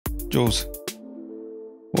Jules,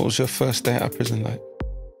 what was your first day out of prison like?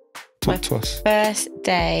 Talk to us. First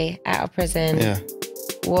day out of prison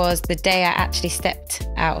was the day I actually stepped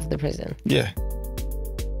out of the prison. Yeah.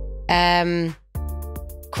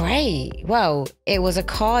 Great. Well, it was a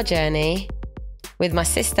car journey with my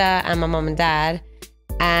sister and my mum and dad,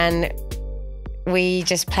 and we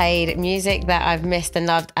just played music that I've missed and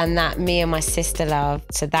loved and that me and my sister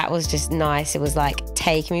loved. So that was just nice. It was like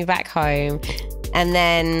taking me back home. And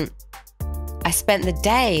then I spent the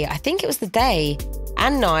day, I think it was the day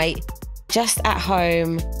and night, just at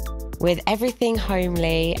home with everything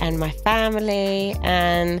homely and my family.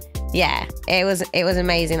 And yeah, it was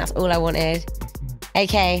amazing. That's all I wanted.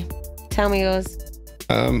 AK, tell me yours.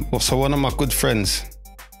 Well, so one of my good friends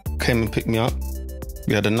came and picked me up.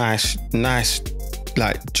 We had a nice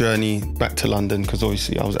like journey back to London, because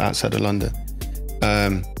obviously I was outside of London.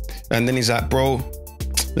 And then he's like, bro,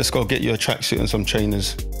 let's go get you a tracksuit and some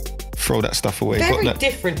trainers. Throw that stuff away. Very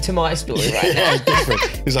different to my story right now. Yeah, different.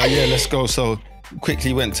 He's like, yeah, let's go. So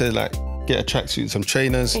quickly went to like get a tracksuit, some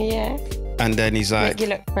trainers. Yeah. And then he's like, make you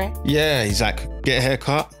look fresh. Yeah, he's like, get a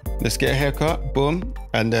haircut. Let's get a haircut. Boom.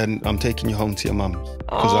 And then I'm taking you home to your mum's,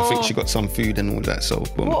 because I think she got some food and all that. So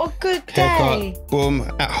boom. What a good haircut, day.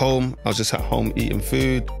 boom. At home, I was just at home eating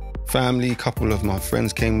food. Family, a couple of my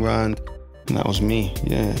friends came round, and that was me.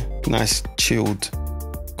 Yeah, nice, chilled,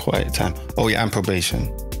 quiet time. Oh yeah, and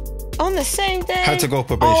probation. On the same day? Had to go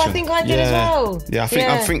probation. Oh, I think I did as well. Yeah, I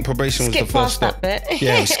think probation was the first step. Skip past that bit.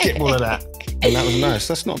 Yeah, skip all of that. And that was nice.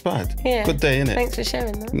 That's not bad. Yeah. Good day, innit? Thanks for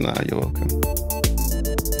sharing that. Nah, you're welcome.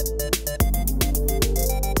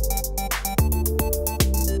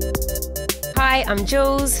 Hi, I'm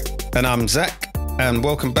Jules. And I'm Zach, and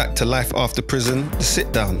welcome back to Life After Prison, The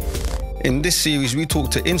Sit Down. In this series, we talk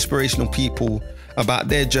to inspirational people about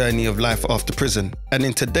their journey of life after prison. And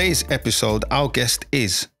in today's episode, our guest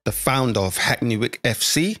is the founder of Hackney Wick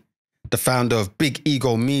FC, the founder of Big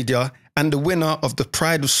Ego Media, and the winner of the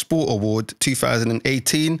Pride of Sport Award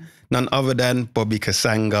 2018, none other than Bobby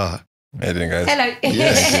Kasanga. How you doing, guys? Hello.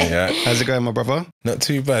 Yeah. How's it going, my brother? Not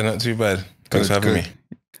too bad, not too bad. Thanks for having me.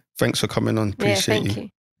 Thanks for coming on. Appreciate thank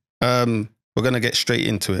you. We're going to get straight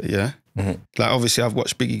into it, yeah? Mm-hmm. Like, obviously, I've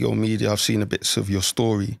watched Big Ego Media. I've seen a bits of your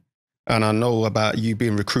story. And I know about you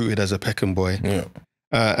being recruited as a Peckham boy. Yeah.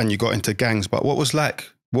 And you got into gangs. But what was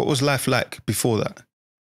life like before that?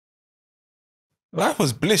 Life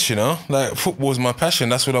was bliss, you know? Like, football was my passion.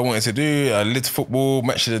 That's what I wanted to do. I lived football.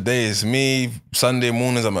 Match of the day is me. Sunday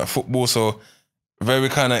mornings, I'm at football. So very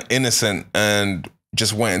kind of innocent and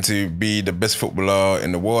just wanting to be the best footballer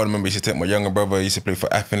in the world. I remember I used to take my younger brother. He used to play for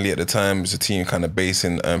Hackney at the time. It was a team kind of based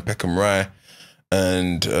in Peckham Rye.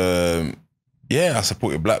 And yeah, I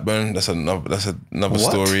supported Blackburn. That's another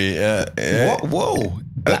story. Yeah. What? Whoa,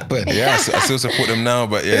 Blackburn. Yeah, I still support them now.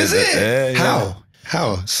 But yeah, is it? Yeah.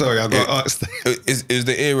 How? Sorry, I got asked. It was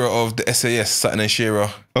the era of the SAS, Sutton and Shearer.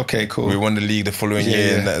 Okay, cool. We won the league the following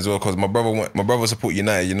year and that as well, because my brother support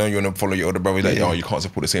United. You know, you want to follow your older brother. Like, oh, you can't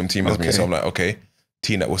support the same team as me. So I'm like, okay.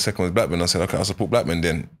 Team that was second was Blackburn. I said, okay, I'll support Blackburn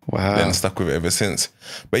then. Wow. Then stuck with it ever since.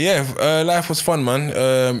 But yeah, life was fun,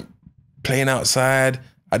 man. Playing outside.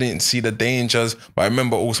 I didn't see the dangers, but I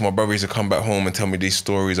remember also my brother used to come back home and tell me these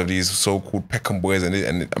stories of these so-called Peckham boys, and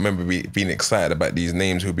I remember being excited about these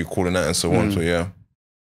names who'd be calling out and so on. So yeah.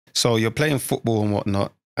 So you're playing football and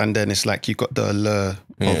whatnot, and then it's like you got the allure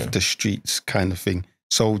of the streets kind of thing.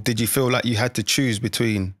 So did you feel like you had to choose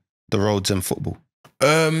between the roads and football?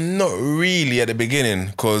 Not really at the beginning,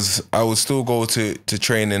 because I would still go to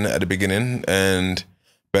training at the beginning,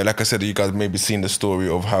 but like I said, you guys maybe seen the story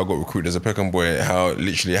of how I got recruited as a Peckham boy, how it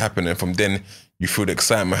literally happened. And from then, you feel the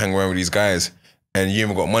excitement, hang around with these guys, and you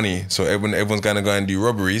haven't got money. So everyone's going to go and do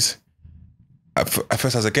robberies. At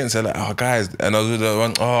first, I was against it, like, oh, guys. And I was with the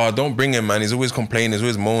one, oh, don't bring him, man. He's always complaining, he's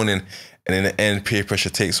always moaning. And in the end, peer pressure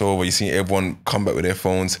takes over. You see everyone come back with their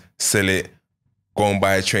phones, sell it, go and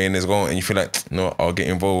buy trainers, and you feel like, no, I'll get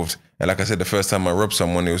involved. And like I said, the first time I robbed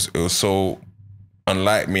someone, it was so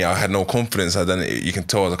unlike me. I had no confidence. You can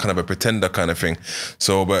tell I was kind of a pretender kind of thing.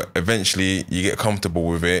 So, but eventually you get comfortable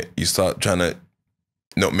with it. You start trying to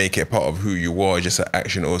not make it a part of who you are, just an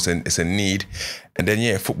action, or it's a need. And then,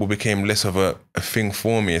 yeah, football became less of a thing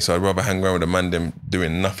for me. So I'd rather hang around with a man than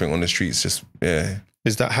doing nothing on the streets. Just, yeah.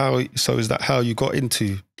 Is that how you got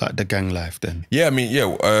into like the gang life then? Yeah, I mean,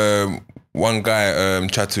 yeah. One guy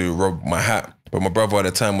tried to rob my hat, but my brother at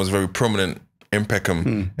the time was very prominent in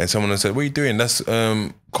Peckham, and someone said, "What are you doing? That's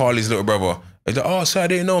Carly's little brother." He's like, "Oh, sir, I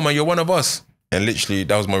didn't know, man. You're one of us." And literally,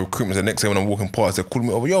 that was my recruitment. The next day when I'm walking past, they called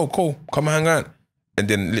me over. Yo, cool, come and hang out. And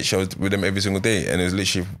then literally, I was with them every single day, and it was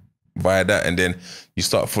literally via that. And then you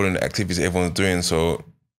start following the activities everyone's doing. So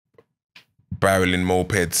barreling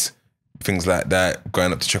mopeds, things like that,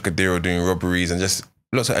 going up to Chocadero doing robberies and just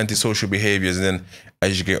lots of antisocial behaviours. And then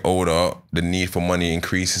as you get older, the need for money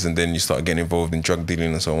increases and then you start getting involved in drug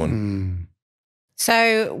dealing and so on.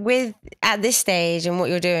 So at this stage and what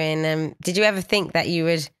you're doing, did you ever think that you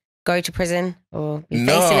would go to prison or be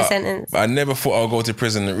facing a sentence? I never thought I would go to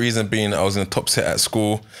prison. The reason being I was in the top set at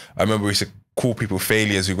school. I remember we used to call people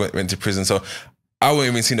failures who went to prison. So I wouldn't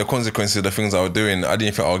even see the consequences of the things I was doing. I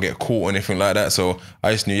didn't think I would get caught or anything like that. So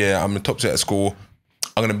I just knew, I'm the top set at school.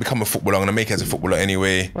 I'm going to become a footballer. I'm going to make it as a footballer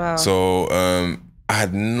anyway. Wow. So I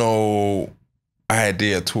had no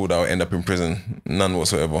idea at all that I would end up in prison. None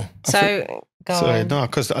whatsoever. So, Sorry, no,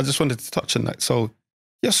 because I just wanted to touch on that. So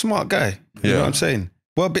you're a smart guy. You know what I'm saying?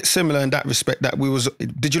 We're a bit similar in that respect that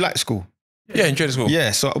did you like school? Yeah, I enjoyed school.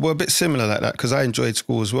 Yeah, so we're a bit similar like that because I enjoyed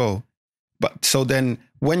school as well. But so then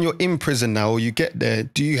when you're in prison now or you get there,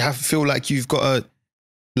 do you feel like you've got a,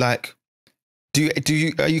 like,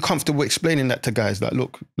 are you comfortable explaining that to guys? Like,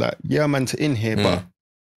 look, like, yeah, man's in here, but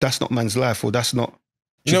that's not man's life or that's not.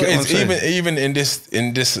 You know, it's even in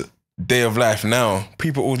this day of life now,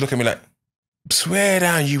 people always look at me like, swear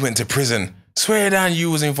down you went to prison. Swear down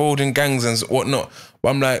you was involved in gangs and whatnot. But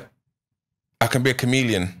I'm like, I can be a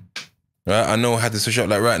chameleon. Right? I know how to switch up.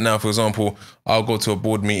 Like right now, for example, I'll go to a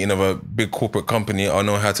board meeting of a big corporate company. I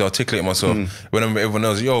know how to articulate myself. Whenever everyone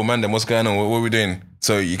knows, yo, man, then what's going on? What are we doing?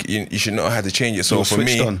 So you should know how to change it. So for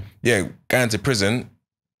me, going to prison,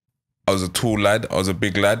 I was a tall lad. I was a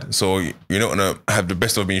big lad. So you're not going to have the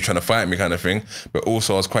best of me trying to fight me kind of thing. But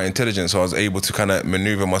also I was quite intelligent. So I was able to kind of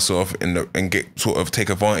maneuver myself and take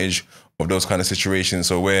advantage of those kind of situations.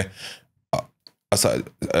 So where I started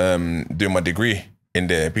doing my degree in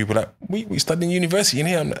there, people like, we studied in university in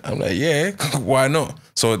here. I'm like, yeah, why not?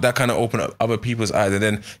 So that kind of opened up other people's eyes. And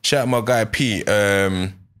then shout out my guy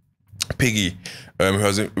Piggy, who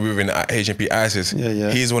was within HMP ISIS.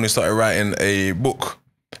 He's the one who started writing a book.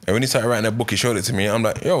 And when he started writing a book, he showed it to me. I'm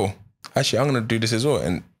like, yo, actually, I'm going to do this as well.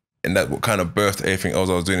 And that what kind of birthed everything else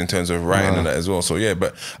I was doing in terms of writing and that as well. So yeah,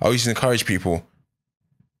 but I always encourage people,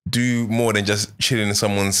 do more than just chilling in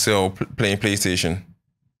someone's cell playing PlayStation.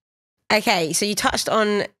 Okay, so you touched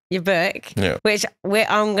on your book, which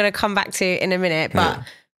I'm going to come back to in a minute. But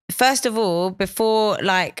first of all, before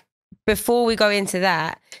we go into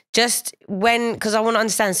that, just because I want to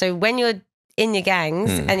understand. So when you're in your gangs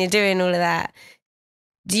and you're doing all of that,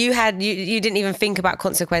 you didn't even think about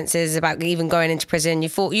consequences, about even going into prison. You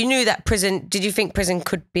knew that prison. Did you think prison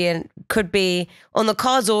could be on the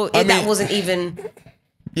cards, or that wasn't even?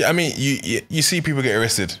 Yeah, I mean, you see people get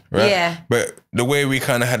arrested, right? Yeah. But the way we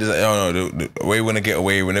kind of had is like, oh no, the way we're gonna get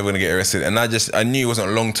away, we're never gonna get arrested. And I knew it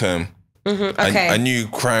wasn't long term. Okay. I knew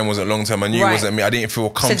crime wasn't long term. I knew it wasn't me. I didn't feel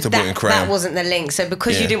comfortable in crime. That wasn't the link. So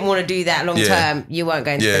because you didn't want to do that long term, you weren't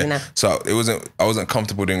going to prison now. So I wasn't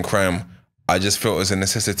comfortable doing crime. I just felt it was a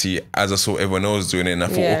necessity as I saw everyone else doing it, and I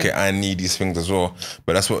thought, okay, I need these things as well.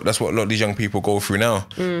 But that's what a lot of these young people go through now,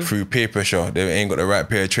 through peer pressure. They ain't got the right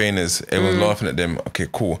pair of trainers. Everyone's laughing at them. Okay,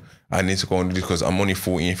 cool. I need to go and do this because I'm only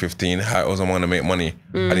 14, 15. How else am I going to make money?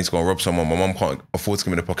 I need to go and rob someone. My mum can't afford to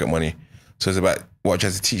give me the pocket money. So it's about what I try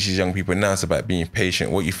to teach these young people now. It's about being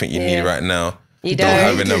patient. What you think you need right now, you don't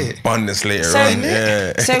have an abundance later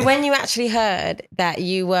on. So when you actually heard that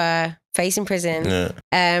you were facing prison,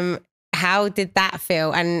 how did that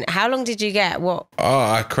feel? And how long did you get? What? Oh,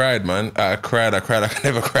 I cried, man. I cried. I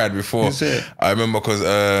never cried before. I remember because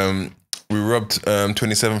we robbed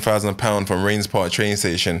 £27,000 from Rains Park train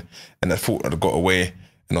station, and I thought I'd got away,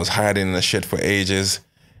 and I was hiding in a shed for ages,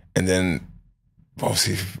 and then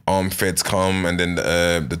obviously armed feds come, and then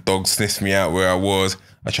the dog sniffed me out where I was.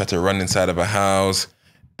 I tried to run inside of a house.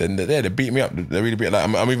 Then they beat me up. They really beat. Like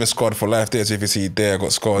I'm even scarred for life there. So if you see there, I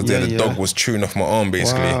got scars there. The dog was chewing off my arm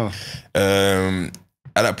basically. Wow.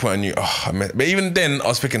 At that point, I knew. But even then, I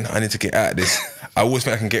was thinking, I need to get out of this. I always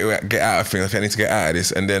think I can get out of things. I think I need to get out of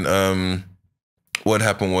this. And then what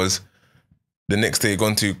happened was, the next day,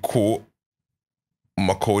 gone to court.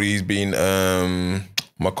 My Cody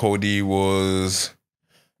was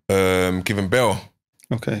given bail.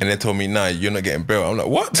 Okay. And they told me, nah, you're not getting bail. I'm like,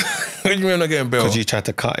 what? What do you mean I'm not getting bail? Because you tried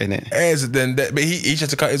to cut in it. But he tried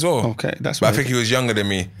to cut as well. Okay, that's. But I think he was younger than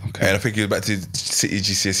me. Okay. And I think he was back to city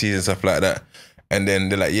GCSEs and stuff like that. And then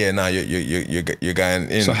they're like, yeah, nah, you're going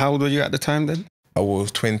in. So how old were you at the time then? I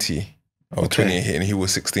was 20. I was 20 and he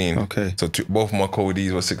was 16. Okay. So both of my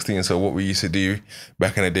Codys were 16. So what we used to do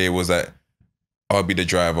back in the day was that I'll be the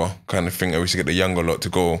driver kind of thing. I used to get the younger lot to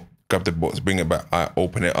go grab the box, bring it back, I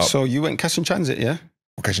open it up. So you went cash and transit, yeah?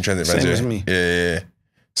 Cash and transit, same as me. Yeah.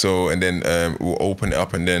 So and then we'll open it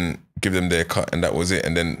up and then give them their cut, and that was it.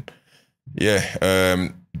 And then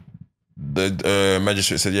the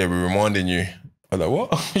magistrate said, yeah, we're remanding you. I was like,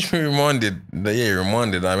 what? What you mean remanded? Like, yeah,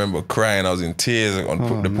 remanded. I remember crying. I was in tears. They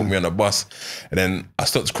put me on the bus. And then I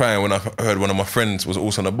stopped crying when I heard one of my friends was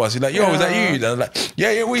also on the bus. He's like, yo, is that you? And I was like,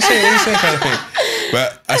 yeah, what you saying? What you saying? Kind of thing.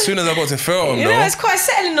 But as soon as I got to Feltham, you know, it's quite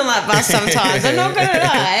settling on that bus sometimes. I'm not going to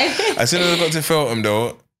lie. As soon as I got to Feltham,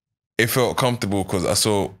 though, it felt comfortable because I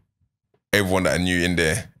saw everyone that I knew in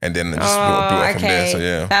there. And then I just built up from there. So,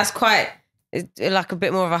 yeah. That's quite... like a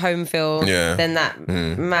bit more of a home feel than that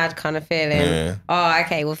mad kind of feeling. Yeah. Oh,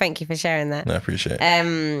 okay. Well, thank you for sharing that. I appreciate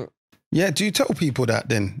it. Yeah, do you tell people that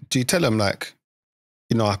then? Do you tell them like,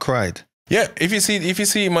 you know, I cried? Yeah, if you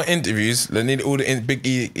see my interviews, all the big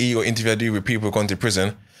ego interview I do with people who've gone to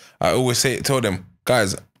prison, I always tell them,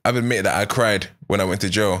 guys, I've admitted that I cried when I went to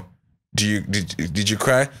jail. Did you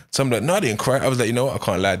cry? Some like, no, I didn't cry. I was like, you know what? I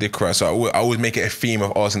can't lie, I did cry. So I always make it a theme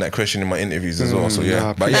of asking that question in my interviews as well. So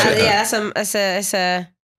yeah, that's a.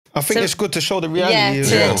 I think it's good to show the reality.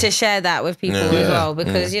 To share that with people as well,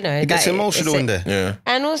 because you know it gets emotional in there. Yeah,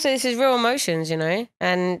 and also this is real emotions, you know,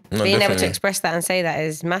 and being able to express that and say that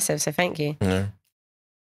is massive. So thank you. Yeah.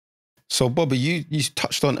 So Bobby, you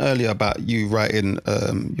touched on earlier about you writing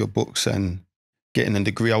your books and getting a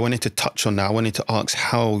degree. I wanted to touch on that. I wanted to ask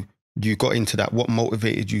how you got into that. What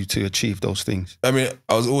motivated you to achieve those things? I mean,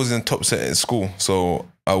 I was always in top set at school, so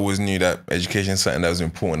I always knew that education is something that was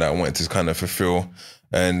important that I wanted to kind of fulfill.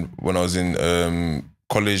 And when I was in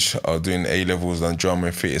college, I was doing A-levels on drama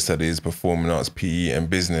and theatre studies, performing arts, PE and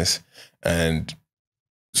business. And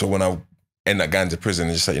so when I ended up going to prison,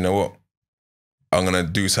 I just like, you know what? I'm going to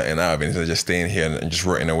do something out of it instead of just staying here and just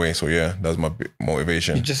rotting away. So yeah, that was my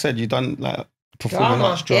motivation. You just said you done like performing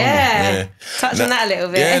arts drama. Yeah. Touch on that a little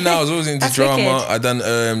bit. Yeah, no, I was always into drama. Wicked. I done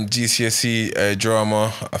GCSE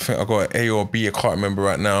drama. I think I got an A or B, I can't remember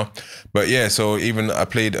right now. But yeah, so even I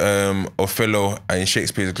played Othello in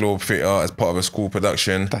Shakespeare's Globe Theatre as part of a school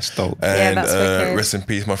production. That's dope. And that's wicked. rest in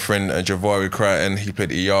peace, my friend Javari Crichton, he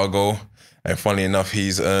played Iago. And funnily enough,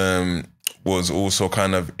 he's was also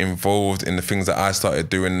kind of involved in the things that I started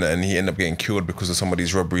doing, and he ended up getting killed because of some of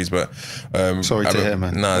these robberies. But sorry to hear,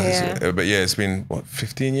 man. Nah, but yeah, it's been what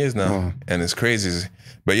 15 years now, and it's crazy.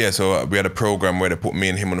 But yeah, so we had a program where they put me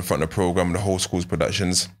and him on the front of the program, the whole school's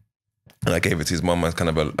productions, and I gave it to his mum as kind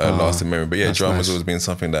of a lasting memory. But yeah, drama's always been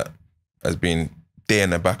something that has been there in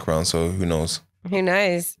the background. So who knows? Who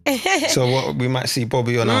knows? So what, we might see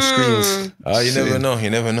Bobby on our screens. You never know. You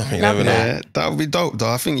never know. You never know. Yeah, that would be dope, though.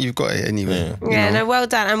 I think you've got it anyway. Yeah, no, well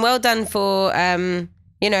done, and well done for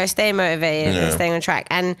you know, staying motivated and staying on track,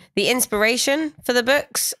 and the inspiration for the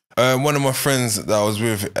books. One of my friends that I was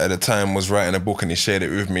with at the time was writing a book, and he shared it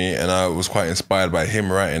with me, and I was quite inspired by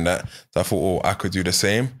him writing that. So I thought, I could do the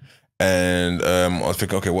same. And I was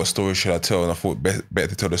thinking, okay, what story should I tell? And I thought better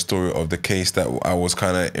to tell the story of the case that I was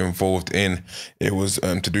kind of involved in. It was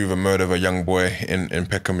to do with a murder of a young boy in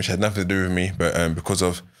Peckham, which had nothing to do with me, but because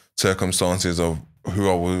of circumstances of who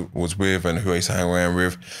I was with and who I used to hang around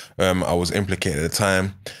with, I was implicated at the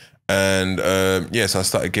time. And so I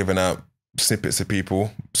started giving out snippets to people.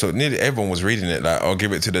 So nearly everyone was reading it. Like, I'll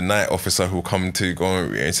give it to the night officer who'll come to go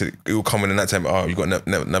and say, he'll come in the night time, you got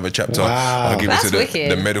another chapter. Wow. I'll give That's it to wicked.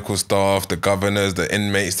 the medical staff, the governors, the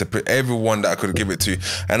inmates, everyone that I could give it to.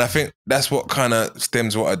 And I think that's what kind of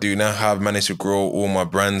stems what I do now, how I've managed to grow all my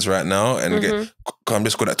brands right now. And I'm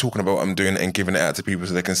just good at talking about what I'm doing and giving it out to people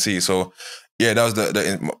so they can see. So yeah, that was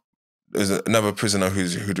there's another prisoner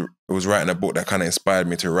who was writing a book that kind of inspired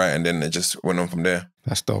me to write, and then it just went on from there.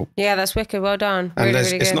 That's dope. Yeah, that's wicked. Well done. And Really,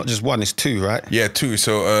 really it's good. not just one, it's two, right? Yeah, two.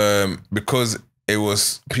 So because it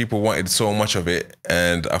was, people wanted so much of it,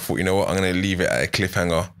 and I thought, you know what, I'm going to leave it at a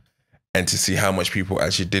cliffhanger and to see how much people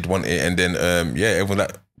actually did want it. And then, everyone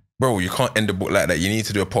like, bro, you can't end the book like that. You need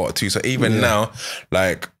to do a part two. So even now,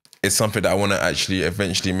 like, it's something that I want to actually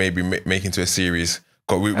eventually maybe make into a series.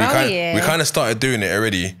 Because we kind of started doing it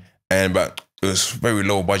already, but it was very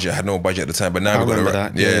low budget. I had no budget at the time, but now we've got remember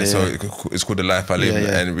that. Yeah, so it's called The Life I Live,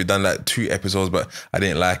 and we've done like 2 episodes, but I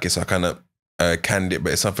didn't like it, so I kind of canned it.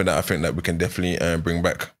 But it's something that I think that we can definitely bring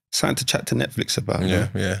back. Something to chat to Netflix about.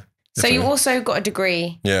 Yeah. So you also got a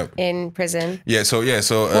degree Yeah. in prison. Yeah, so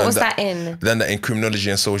What was that in? Done that in criminology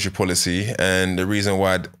and social policy, and the reason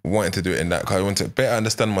why I wanted to do it in that, because I wanted to better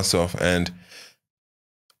understand myself. And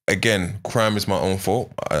again, crime is my own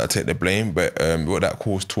fault. I take the blame, but what that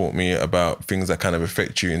course taught me about things that kind of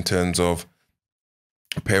affect you in terms of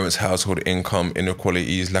parents' household income,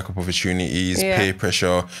 inequalities, lack of opportunities, peer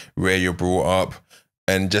pressure, where you're brought up,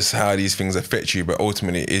 and just how these things affect you. But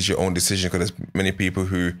ultimately, it is your own decision, because there's many people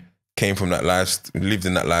who came from that life, lived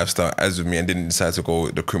in that lifestyle as with me, and didn't decide to go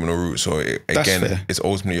the criminal route. So it's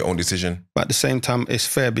ultimately your own decision. But at the same time, it's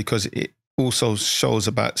fair because also shows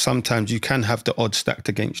about sometimes you can have the odds stacked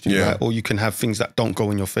against you, right? Or you can have things that don't go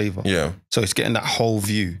in your favor. Yeah. So it's getting that whole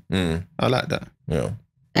view. I like that. Yeah.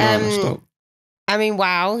 That's dope. I mean,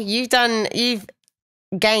 wow, you've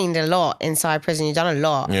gained a lot inside prison. You've done a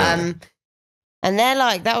lot. Yeah. And they're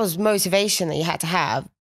like, that was motivation that you had to have.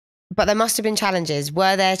 But there must have been challenges.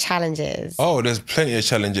 Were there challenges? Oh, there's plenty of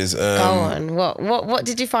challenges. Go on. What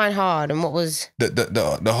did you find hard, and what was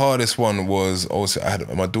the hardest one was also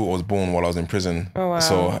my daughter was born while I was in prison. Oh, wow.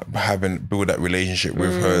 So having built that relationship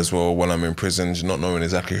with her as well while I'm in prison, not knowing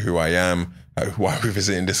exactly who I am, why we're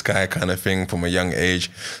visiting this guy kind of thing from a young age.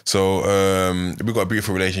 So we got a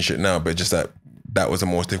beautiful relationship now, but just that was the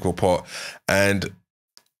most difficult part. And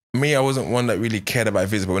me, I wasn't one that really cared about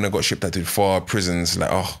visits, but when I got shipped out to far prisons,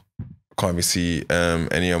 like, I can't even see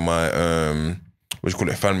any of my what you call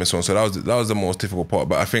it, family and so on. So that was the most difficult part.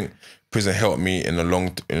 But I think prison helped me in the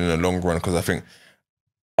long run, because I think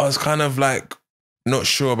I was kind of like not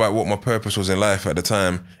sure about what my purpose was in life at the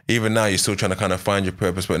time. Even now, you're still trying to kind of find your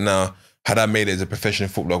purpose. But now, had I made it as a professional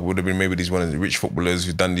footballer, I would have been maybe these one of the rich footballers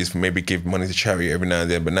who've done this, maybe give money to charity every now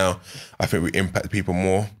and then. But now, I think we impact people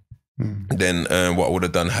more than what I would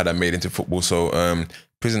have done had I made it into football. So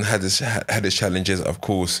prison had its challenges, of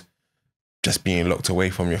course. Just being locked away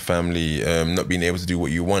from your family, not being able to do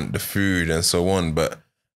what you want, the food and so on. But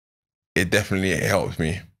it definitely helped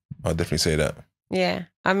me. I'll definitely say that. Yeah.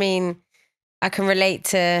 I mean, I can relate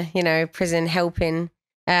to, prison helping.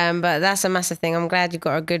 But that's a massive thing. I'm glad you've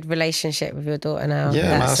got a good relationship with your daughter now.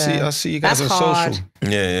 Yeah, man, I see you guys on hard. social.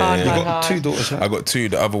 Yeah. You got 2 daughters, right? I got 2.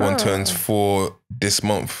 The other one turns 4 this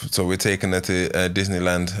month, so we're taking her to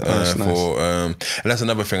Disneyland for. And that's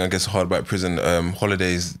another thing I guess hard about prison.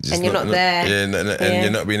 Holidays, just and you're not there. And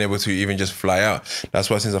you're not being able to even just fly out. That's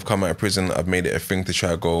why since I've come out of prison, I've made it a thing to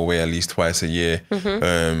try to go away at least twice a year.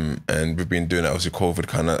 And we've been doing that. Obviously, COVID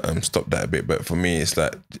kind of stopped that a bit, but for me, it's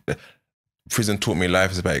like. Prison taught me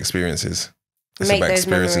life is about experiences. It's about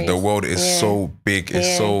experiences. Memories. The world is so big.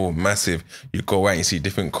 It's so massive. You go out and you see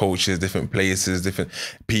different cultures, different places, different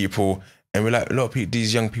people. And we're like, a lot of people,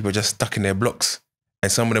 these young people are just stuck in their blocks.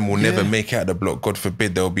 And some of them will never make it out of the block. God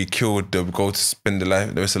forbid, they'll be killed. They'll go to spend the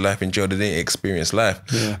rest of life in jail. They didn't experience life.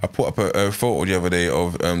 Yeah. I put up a photo the other day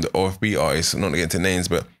of the OFB artists, not to get into names,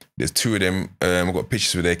 but there's 2 of them. I've got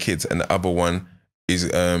pictures with their kids, and the other one is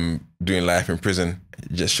doing life in prison.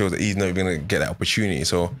 It just shows that he's never going to get that opportunity.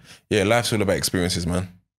 So, yeah, life's all about experiences, man.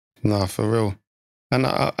 Nah, for real.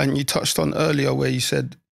 And you touched on earlier where you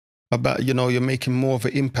said about, you're making more of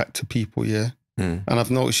an impact to people, yeah? And I've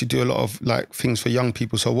noticed you do a lot of, like, things for young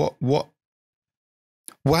people. So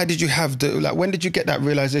why did you have when did you get that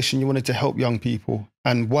realization you wanted to help young people?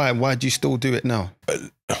 And why do you still do it now?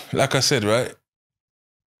 Like I said, right?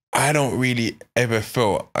 I don't really ever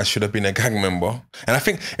felt I should have been a gang member. And I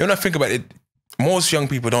think, when I think about it, most young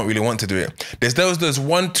people don't really want to do it. There's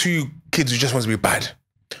 1, 2 kids who just want to be bad.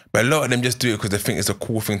 But a lot of them just do it because they think it's a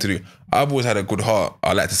cool thing to do. I've always had a good heart.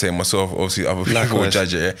 I like to say myself, obviously other people will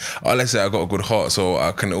judge it. I like to say I got a good heart, so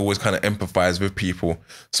I can always kind of empathize with people.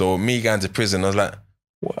 So me going to prison, I was like,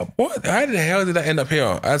 what? How the hell did I end up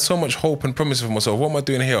here? I had so much hope and promise for myself. What am I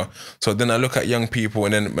doing here? So then I look at young people,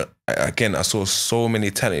 and then again, I saw so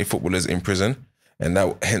many talented footballers in prison, and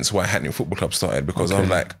hence why Hackney Football Club started, because I was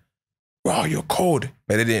like, wow, you're cold.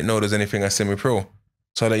 But they didn't know there's anything as semi-pro.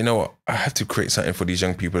 So I was like, you know what? I have to create something for these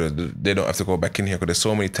young people. They don't have to go back in here, because there's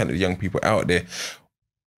so many talented young people out there.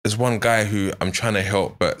 There's one guy who I'm trying to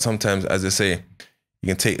help, but sometimes, as they say, you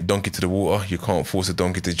can take a donkey to the water, you can't force a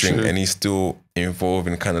donkey to drink. True. And he's still involved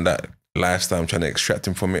in kind of that lifestyle. I'm trying to extract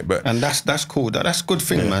him from it, and that's cool. That's a good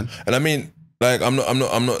thing, man. And I mean, like, I'm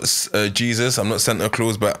not Jesus. I'm not Santa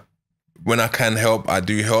Claus, but when I can help, I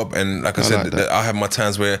do help. And like I said, I have my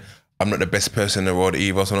times where I'm not the best person in the world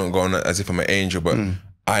either, so I'm not going as if I'm an angel, but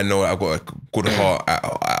I know I've got a good heart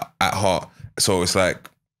at heart. So it's like,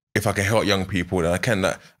 if I can help young people, then I can.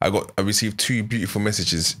 I received 2 beautiful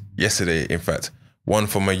messages yesterday, in fact. One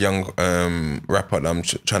from a young rapper that I'm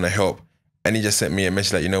trying to help. And he just sent me a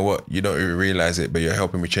message like, you know what, you don't even realize it, but you're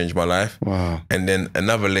helping me change my life. Wow. And then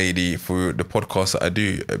another lady for the podcast that I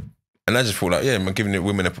do, and I just thought like, yeah, I'm giving the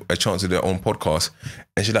women a chance to do their own podcast.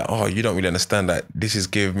 And she's like, oh, you don't really understand that this is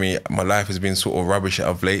giving me, my life has been sort of rubbish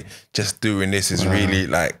of late. Just doing this is really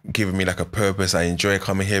like giving me like a purpose. I enjoy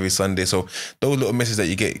coming here every Sunday. So those little messages that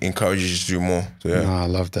you get encourages you to do more. So yeah. I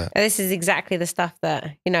love that. This is exactly the stuff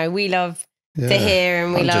that, we love to hear,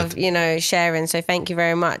 and we 100. Love, sharing. So thank you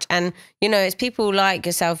very much. And, it's people like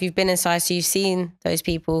yourself, you've been inside, so you've seen those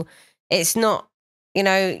people. It's not,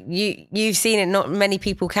 you've seen it, not many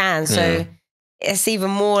people can. So it's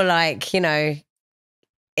even more like,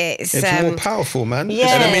 it's more powerful, man.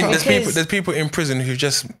 Yeah, And I mean, because- there's people in prison who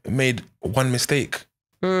just made one mistake.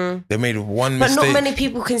 They made one but mistake. not many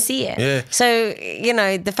people can see it. Yeah. So, you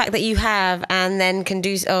know, the fact that you have and then can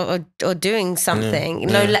do or doing something,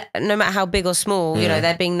 no matter how big or small, you know,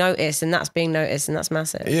 they're being noticed and that's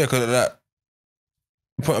massive. Yeah, because that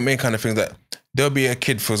point I main kind of thing that there'll be a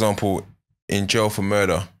kid, for example, in jail for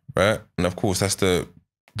murder, right? And of course, that's the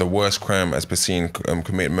worst crime as per seen,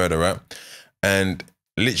 committed murder, right? And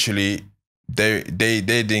literally, they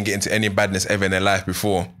didn't get into any badness ever in their life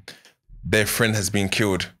before. Their friend has been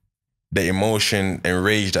killed. The emotion and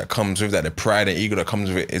rage that comes with that, the pride and ego that comes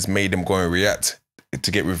with it, has made them go and react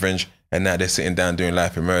to get revenge. And now they're sitting down doing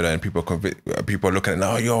life and murder, and people are looking at them,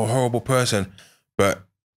 oh, you're a horrible person. But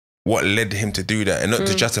what led him to do that, and not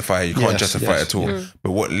to justify it, you can't justify it at all.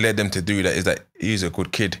 But what led them to do that is that he's a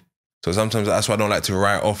good kid. So sometimes that's why I don't like to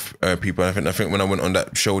write off people. I think when I went on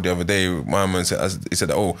that show the other day, my man said, he said,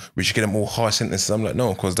 oh, we should get them all harsh sentences. I'm like,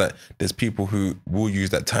 no, because there's people who will use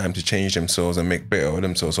that time to change themselves and make better of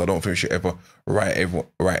themselves. So I don't think we should ever write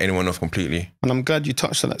anyone off completely. And I'm glad you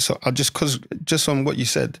touched on that. So just on what you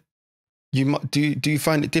said, do you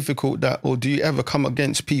find it difficult or do you ever come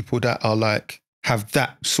against people that are like, have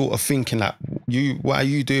that sort of thinking, like, why are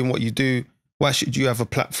you doing what you do? Why should you have a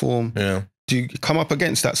platform? Yeah. Do you come up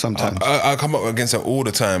against that sometimes? I come up against that all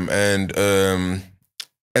the time, and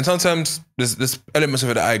sometimes there's elements of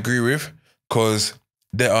it that I agree with, because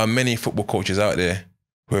there are many football coaches out there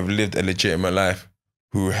who have lived a legitimate life,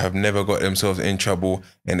 who have never got themselves in trouble,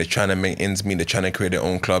 and they're trying to make ends meet, they're trying to create their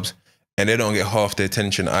own clubs, and they don't get half the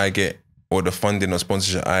attention I get or the funding or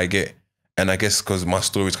sponsorship I get. And I guess because my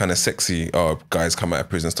story is kind of sexy, guys come out of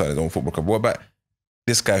prison, start his own football club. What about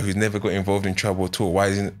this guy who's never got involved in trouble at all? Why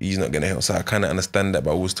is he's not going to help? So I kind of understand that, but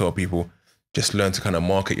I always tell people, just learn to kind of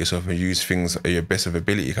market yourself and use things at your best of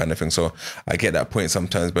ability kind of thing. So I get that point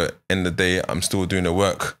sometimes, but in the day, I'm still doing the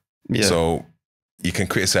work. Yeah. So you can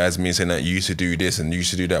criticize me saying that you used to do this and you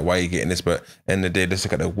used to do that, why are you getting this? But in the day, let's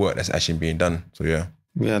look at the work that's actually being done. So yeah.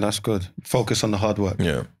 Yeah, that's good. Focus on the hard work.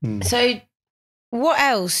 Yeah. So what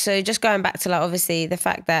else? So just going back to like, obviously the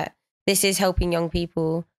fact that this is helping young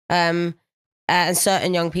people, and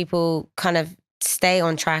certain young people kind of stay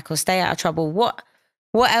on track or stay out of trouble. What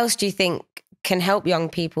else do you think can help young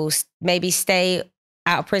people maybe stay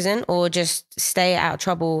out of prison or just stay out of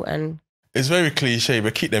trouble? And it's very cliche,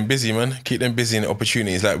 but keep them busy, man. Keep them busy in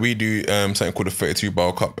opportunities. Like we do something called the 32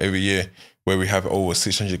 Bar Cup every year, where we have over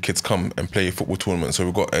 600 kids come and play a football tournament. So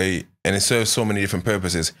we've got and it serves so many different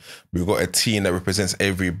purposes. We've got a team that represents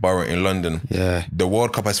every borough in London. Yeah. The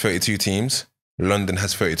World Cup has 32 teams. London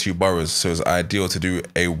has 32 boroughs, so it's ideal to do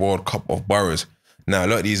a World Cup of boroughs. Now, a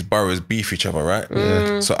lot of these boroughs beef each other, right?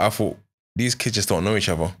 Yeah. So I thought, these kids just don't know each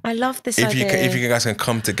other. I love this idea. If you guys can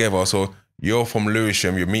come together, so you're from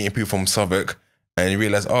Lewisham, you're meeting people from Southwark, and you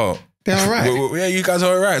realise, oh, they're all right. Yeah, you guys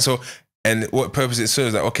are all right. So, and what purpose it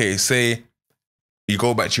serves, like, okay, say you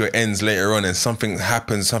go back to your ends later on and something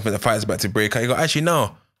happens, the fight's about to break out, you go, actually,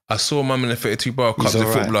 no. I saw mum in the 32 Bar Cup, the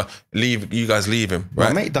footballer, you guys leave him, right?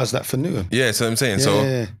 My mate does that for Newham. Yeah, so I'm saying.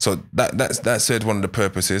 So that said one of the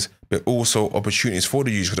purposes, but also opportunities for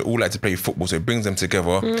the youth, because they all like to play football, so it brings them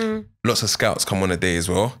together. Lots of scouts come on a day as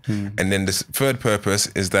well. And then the third purpose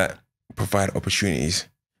is that provide opportunities.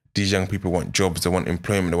 These young people want jobs, they want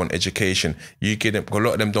employment, they want education. You get them, a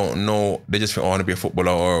lot of them don't know, they just think, oh, I want to be a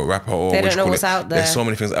footballer or a rapper or they don't know what's out there. There's so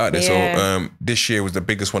many things out there. Yeah. So this year was the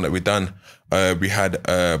biggest one that we've done. We had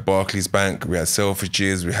Barclays Bank, we had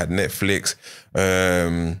Selfridges, we had Netflix.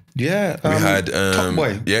 We had Top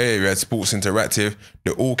Boy. we had Sports Interactive.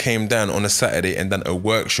 They all came down on a Saturday and done a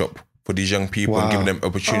workshop for these young people and giving them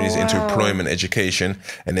opportunities into employment, education.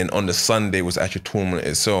 And then on the Sunday was actually tournament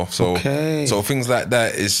itself. So so things like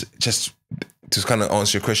that is just to kind of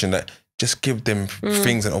answer your question, that just give them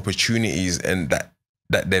things and opportunities and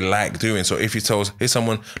that they like doing. So if you tell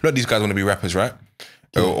someone, a lot of these guys want to be rappers, right?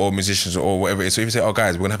 Or musicians or whatever it is. So if you say, oh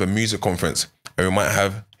guys, we're gonna have a music conference and we might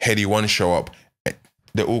have Heady One show up,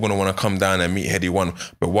 they're all gonna want to come down and meet Heady One.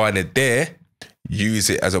 But while they're there, use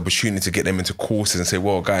it as an opportunity to get them into courses and say,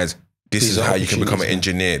 well guys, this is how you can become an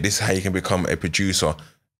engineer. This is how you can become a producer.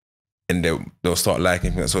 And they'll start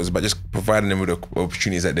liking things. So it's about just providing them with the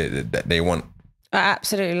opportunities that they want. I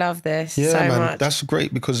absolutely love this so man, much. That's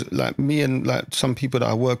great, because like me and like some people that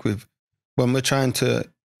I work with, when we're trying to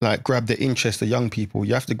like grab the interest of young people,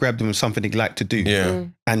 you have to grab them with something they like to do. Yeah.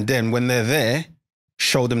 And then when they're there,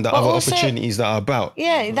 show them the But other also- opportunities that are about.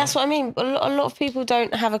 Yeah, that's what I mean. A lot of people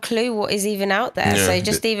don't have a clue what is even out there. Yeah. So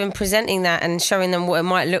just even presenting that and showing them what it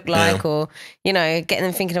might look like, or getting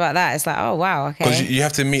them thinking about that, it's like, oh wow, okay. Because you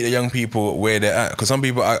have to meet the young people where they're at. Because some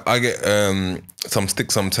people, I get some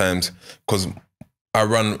stick sometimes because I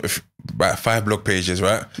run about 5 blog pages,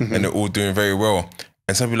 right, and they're all doing very well.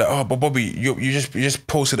 And some people are like, oh, but Bobby, you just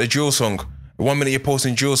posted a drill song. 1 minute you're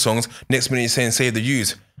posting drill songs, next minute you're saying save the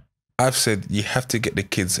youth. I've said you have to get the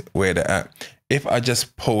kids where they're at. If I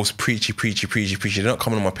just post preachy, they're not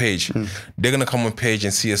coming on my page. They're gonna come on my page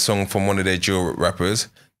and see a song from one of their drill rappers.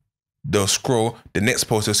 They'll scroll, the next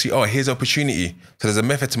post they'll see, oh, here's opportunity. So there's a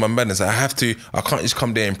method to my madness. I can't just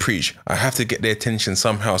come there and preach. I have to get their attention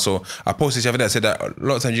somehow. So I posted the other day, I said that a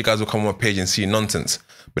lot of times you guys will come on my page and see nonsense,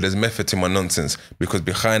 but there's method to my nonsense, because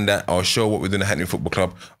behind that, I'll show what we're doing at Hackney Football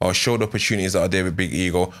Club. I'll show the opportunities that are there with Big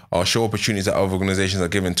Ego. I'll show opportunities that other organisations are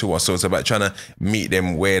giving to us. So it's about trying to meet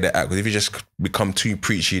them where they're at, because if you just become too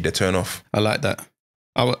preachy, they turn off. I like that.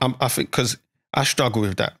 I think because I struggle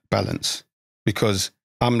with that balance, because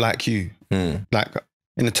I'm like you, like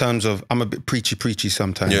in the terms of I'm a bit preachy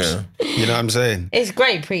sometimes. Yeah. You know what I'm saying? It's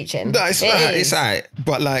great preaching. No, it's alright.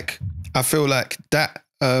 But like, I feel like that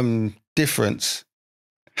difference,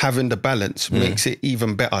 having the balance, makes it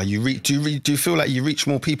even better. Do you feel like you reach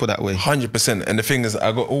more people that way? 100%. And the thing is,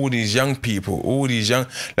 I got all these young people,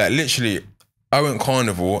 like literally, I went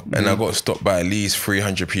carnival and I got stopped by at least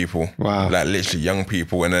 300 people. Wow. Like literally young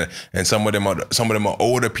people, and some of them are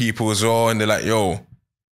older people as well, and they're like, yo,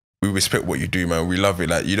 we respect what you do, man. We love it.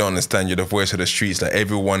 Like, you don't understand. You're the voice of the streets. Like,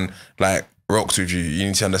 everyone like rocks with you. You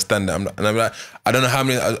need to understand that. And I'm like, I don't know how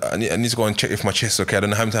many. I need to go and check if my chest is okay. I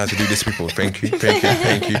don't know how many times to do this, people. Thank you.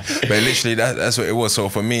 But literally, that's what it was. So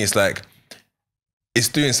for me, it's like, it's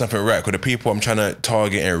doing something right, because the people I'm trying to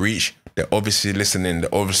target and reach, they're obviously listening.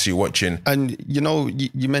 They're obviously watching. And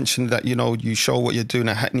you mentioned that you show what you're doing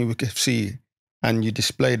at Hackney Wick FC, and you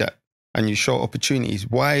display that, and you show opportunities.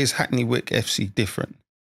 Why is Hackney Wick FC different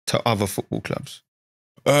to other football clubs?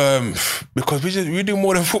 Because we do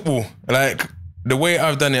more than football. Like, the way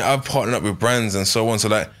I've done it, I've partnered up with brands and so on. So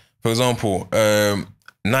like, for example,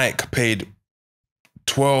 Nike paid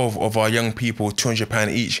 12 of our young people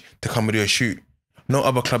 £200 each to come and do a shoot. No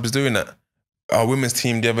other club is doing that. Our women's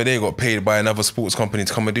team the other day got paid by another sports company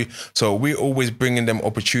to come and do. So we're always bringing them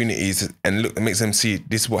opportunities, and look, it makes them see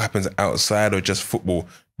this is what happens outside of just football.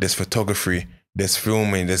 There's photography, there's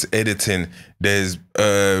filming, there's editing, there's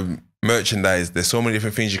merchandise. There's so many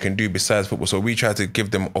different things you can do besides football. So we try to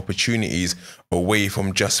give them opportunities away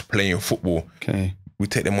from just playing football. Okay. We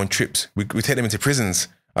take them on trips. We take them into prisons.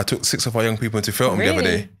 I took 6 of our young people into Feltham the other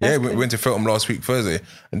Really? day. Yeah, we went to Feltham last week, Thursday.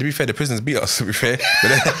 And to be fair, the prisons beat us, to be fair.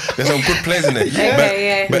 But there's some good players in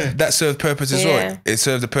there. But that served purpose as well. It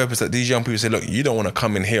served the purpose that these young people say, look, you don't want to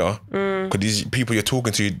come in here, because these people you're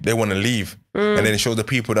talking to, they want to leave. And then it shows the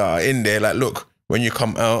people that are in there, like, look, when you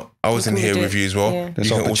come out, I was in here with you as well. Yeah. You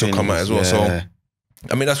can also come out as well. Yeah. So,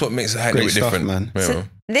 I mean, that's what makes Hackney Wick different. Man. Yeah, So man.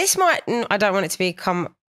 this might, I don't want it to be come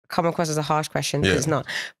across as a harsh question, because it's not.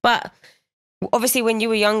 But obviously, when you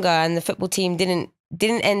were younger and the football team didn't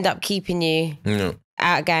end up keeping you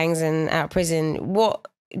out of gangs and out of prison, what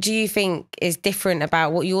do you think is different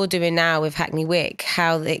about what you're doing now with Hackney Wick,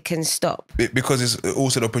 how it can stop? Because it's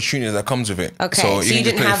also the opportunity that comes with it. Okay, so you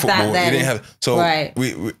didn't have that then. You didn't have. So right.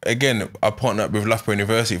 we again, I partnered up with Loughborough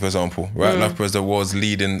University, for example. Right, Loughborough is the world's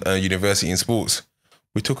leading university in sports.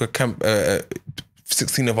 We took a camp.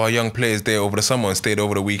 16 of our young players there over the summer and stayed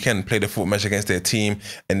over the weekend, played a football match against their team,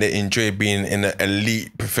 and they enjoyed being in an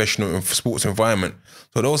elite professional sports environment.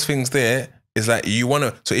 So those things there is like, you want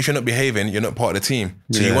to, so if you're not behaving, you're not part of the team.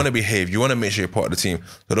 So you want to behave, you want to make sure you're part of the team.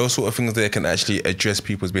 So those sort of things there can actually address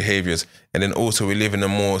people's behaviors. And then also we live in a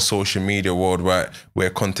more social media world, right, where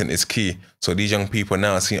content is key. So these young people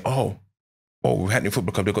now are seeing, oh, we Hackney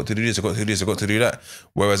Football Club, they've got to do this, they've got to do this, they've got to do that.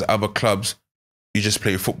 Whereas other clubs, you just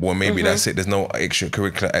play football and maybe that's it. There's no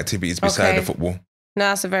extracurricular activities beside the football. No,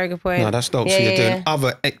 that's a very good point. No, that's dope. So you're doing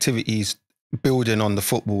other activities building on the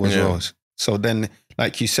football as well. So then,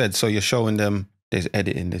 like you said, so you're showing them there's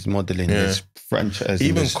editing, there's modelling, there's franchising.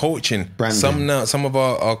 Even coaching. Branding. Some of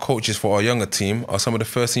our coaches for our younger team are some of the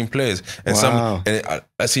first team players. And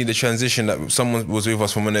I see the transition that someone was with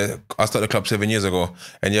us from when I started the club 7 years ago.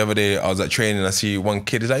 And the other day I was at training, I see one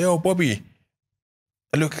kid, he's like, yo, Bobby.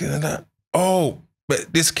 I look at that. Oh,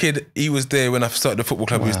 but this kid, he was there when I started the football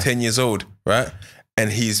club. He was 10 years old, right? And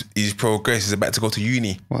he's progressed. He's about to go to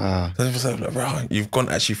uni. Wow. So I was like, wow, you've gone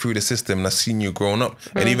actually through the system, and I've seen you growing up.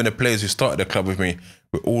 And even the players who started the club with me,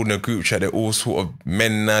 we're all in a group chat. They're all sort of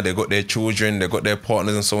men now. They've got their children, they've got their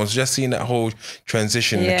partners and so on. So just seeing that whole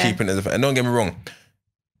transition and keeping it. And don't get me wrong,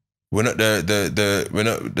 we're not we're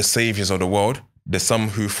not the saviors of the world. There's some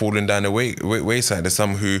who fallen down the wayside. There's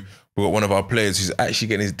some who, we got one of our players who's actually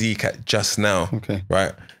getting his DCAT just now. Okay.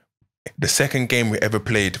 Right? The second game we ever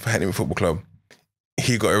played for Hackney Wick Football Club,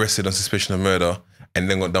 he got arrested on suspicion of murder and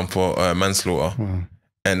then got done for manslaughter. Wow.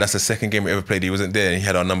 And that's the second game we ever played. He wasn't there and he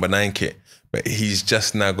had our number 9 kit. But he's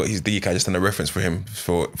just now got his DCAT, just done a reference for him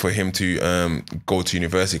to go to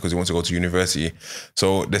university because he wants to go to university.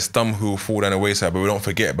 So there's some who fall down the wayside, but we don't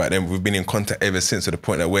forget about them. We've been in contact ever since, to the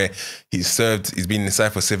point that where he's been inside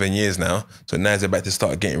for 7 years now. So now he's about to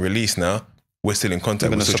start getting released now. We're still in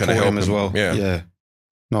contact. We're We're still support trying to help him as well. Yeah.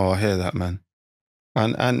 No, I hear that, man.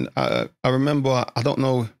 And I remember, I don't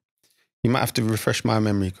know, you might have to refresh my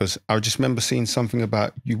memory, because I just remember seeing something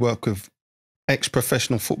about you work with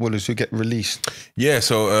ex-professional footballers who get released. Yeah,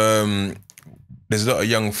 so there's a lot of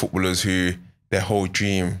young footballers who their whole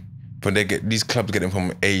dream, but these clubs get them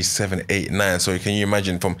from age 7, 8, 9. So can you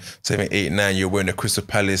imagine from 7, 8, 9, you're wearing the Crystal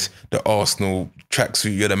Palace, the Arsenal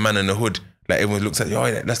tracksuit, you're the man in the hood. Like everyone looks at you,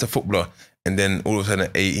 oh, that's the footballer. And then all of a sudden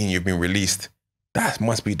at 18, you've been released. That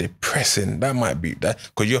must be depressing. That might be that,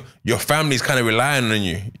 because your family's kind of relying on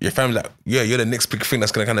you. Your family's like, yeah, you're the next big thing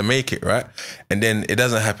that's gonna kind of make it, right? And then it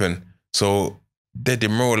doesn't happen. So they're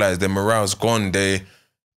demoralized, their morale's gone, they're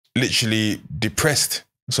literally depressed.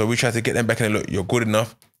 So we try to get them back and look, you're good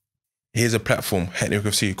enough. Here's a platform, Hackney Wick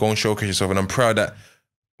FC, go and showcase yourself. And I'm proud that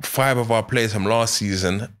 5 of our players from last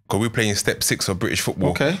season, because we play in step 6 of British football.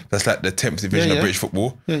 Okay. That's like the 10th division of British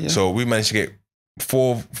football. So we managed to get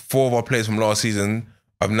four of our players from last season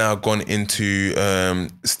have now gone into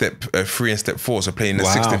step 3 and step 4, so playing the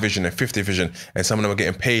 6th division and 5th division, and some of them are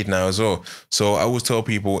getting paid now as well. So I always tell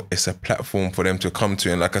people it's a platform for them to come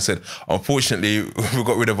to. And like I said, unfortunately, we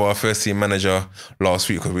got rid of our first team manager last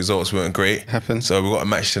week because results weren't great. Happened. So we got a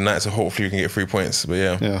match tonight, so hopefully we can get 3 points. But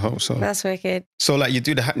yeah. Yeah, I hope so. That's wicked. So like you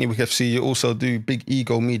do the Hackney Wick FC, you also do Big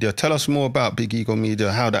Ego Media. Tell us more about Big Ego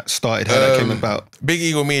Media, how that started, how that came about. Big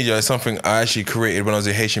Ego Media is something I actually created when I was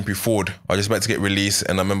at HMP Ford. I was just about to get released,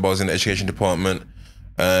 and I remember I was in the education department,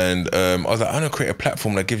 and I was like, I'm gonna create a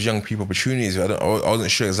platform that gives young people opportunities. I wasn't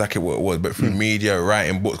sure exactly what it was, but through media,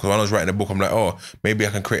 writing books, because when I was writing a book, I'm like, oh, maybe I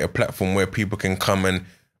can create a platform where people can come and,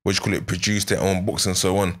 produce their own books and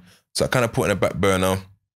so on. So I kind of put in a back burner.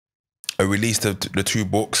 I released the 2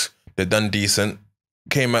 books. They're done decent.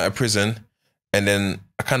 Came out of prison, and then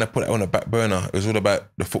I kind of put it on a back burner. It was all about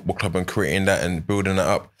the football club and creating that and building that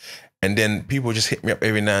up. And then people just hit me up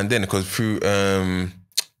every now and then, because through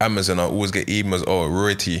Amazon, I always get emails,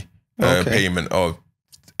 royalty payment of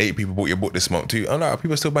 8 people bought your book this month too. I'm like, are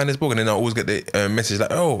people still buying this book? And then I always get the message like,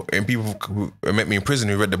 and people who met me in prison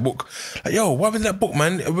who read the book, like, yo, what happened to that book,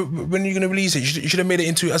 man? When are you going to release it? You should have made it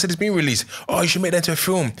into, I said, it's been released. Oh, you should make that into a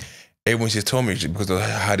film. Everyone just told me, because of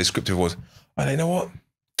how descriptive it was. I was like, you know what?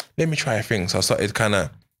 Let me try a thing. So I started kind of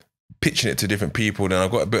pitching it to different people. Then I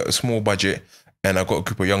got a small budget, and I got a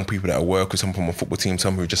group of young people that I work with, some from my football team,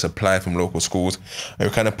 some who just applied from local schools. And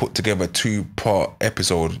we kind of put together a 2-part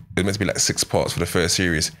episode. It was meant to be like 6 parts for the first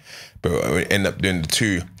series, but we ended up doing the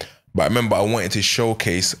 2. But I remember I wanted to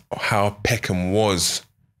showcase how Peckham was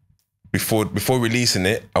before releasing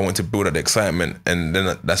it. I wanted to build up the excitement, and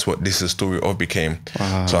then that's what This Is a Story Of became.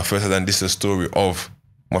 Wow. So I first had done This Is a Story Of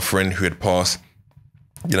my friend who had passed.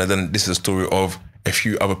 Then This Is a Story Of a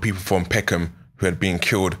few other people from Peckham who had been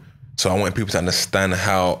killed. So I wanted people to understand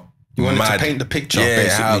how you wanted to paint the picture,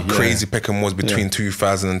 basically. How crazy Peckham was between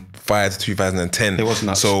 2005 to 2010. It was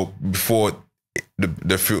nuts. So before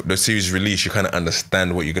the series release, you kind of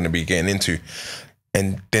understand what you're going to be getting into,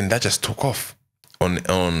 and then that just took off on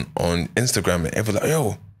Instagram, and everyone was like,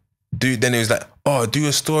 yo, dude. Then it was like, oh, do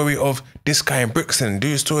a story of this guy in Brixton,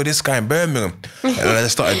 do a story of this guy in Birmingham, and I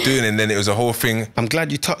just started doing it, and then it was a whole thing. I'm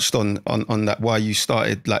glad you touched on that, why you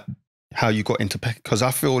started, like how you got into Peckham, because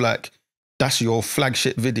I feel like that's your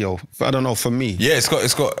flagship video. I don't know, for me. Yeah, it's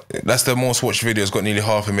got that's the most watched video. It's got nearly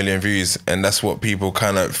 500,000 views, and that's what people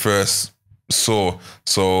kind of first saw.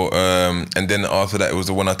 So and then after that, it was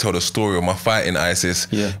the one I told the story of my fight in ISIS.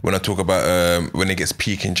 Yeah. When I talk about when it gets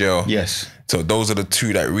peak in jail. Yes. So those are the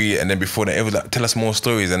 2 that really, and then before that, it was like, tell us more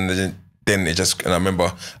stories, and then it just, and I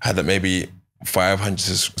remember I had maybe 500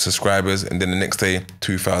 subscribers, and then the next day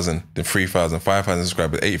 2,000, then 3,000, 5,000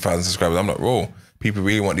 subscribers, 8,000 subscribers. I'm like, whoa, people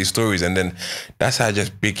really want these stories. And then that's how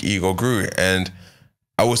just Big Ego grew. And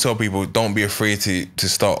I always tell people, don't be afraid to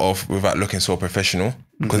start off without looking so professional,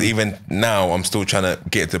 because even now I'm still trying to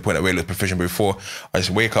get to the point that we look professional. Before, I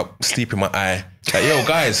just wake up, sleep in my eye, like, yo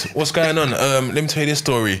guys, what's going on? Let me tell you this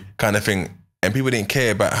story, kind of thing. And people didn't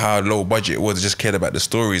care about how low budget it was, they just cared about the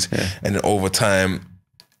stories. And then over time,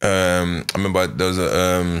 I remember there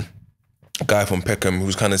was guy from Peckham who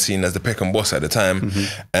was kind of seen as the Peckham boss at the time,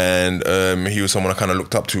 and he was someone I kind of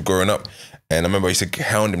looked up to growing up. And I remember I used to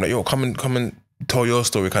hound him like, yo, come and tell your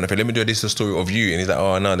story kind of thing. Let me do this story of you. And he's like,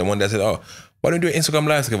 oh no. Then one day I said, oh, why don't we do an Instagram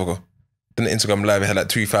live together? Then the Instagram live, it had like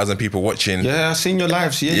 2,000 people watching. Yeah, I've seen your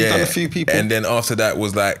lives. Yeah, you've done a few people. And then after that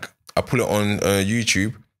was like, I put it on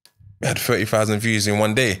YouTube. It had 30,000 views in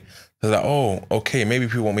one day. I was like, oh, okay, maybe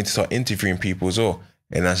people want me to start interviewing people as well.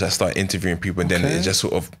 And I just started interviewing people, and then it just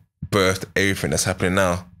sort of birthed everything that's happening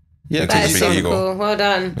now. Yeah, that is so cool. Well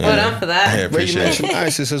done. Well done for that. Yeah, Where you appreciate mentioned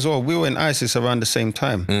ISIS as well. We were in ISIS around the same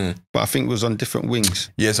time, but I think it was on different wings.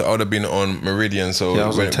 Yeah, so I would have been on Meridian. So I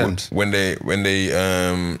was on Thames. When they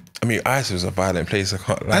I mean, ISIS was a violent place. I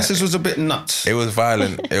can't lie. ISIS was a bit nuts. It was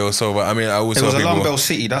violent. It was so. I mean, I always It tell was people, Alarm Bell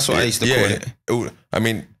City. That's what I used to call it. I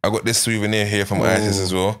mean, I got this souvenir here from ISIS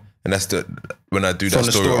as well, and that's when I do that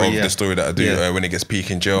the story that I do when it gets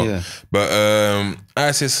peak in jail. Yeah. But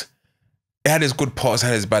ISIS, it had its good parts, it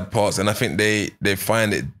had its bad parts, and I think they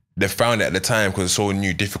found it at the time because it's so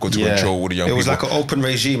new, difficult to control all the young people. It was like an open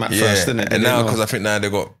regime at first, didn't it? And now, because I think now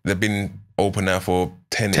they've been open now for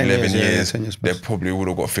 10 11 years, 10 years they probably would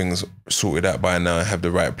have got things sorted out by now and have the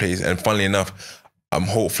right place. And funnily enough, I'm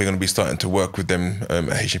hopefully going to be starting to work with them at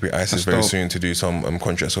HMP ISIS very soon to do some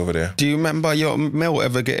contracts over there. Do you remember your mail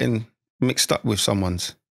ever getting mixed up with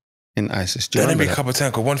someone's in ISIS? Do you remember a couple of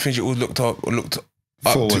times, because one thing you always look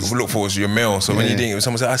forward to your mail. So when you didn't,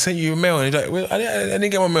 someone said, I sent you a mail, and you're like, well, I didn't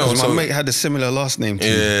get my mail. My mate had a similar last name to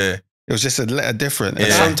you. Yeah. It was just a letter different.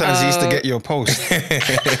 And sometimes he used to get your post. You know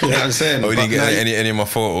what I'm saying? Oh, you didn't get any of my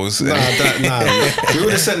photos? Nah. We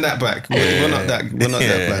would have sent that back. We're not that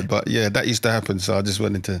bad. But yeah, that used to happen. So I just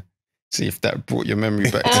wanted to see if that brought your memory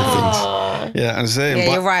back to things. Yeah, I'm saying.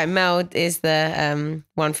 Yeah, you're right. Mail is the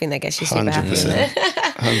one thing that gets you super happy.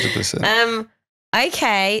 100%.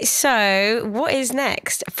 Okay, so what is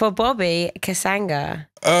next for Bobby Kasanga?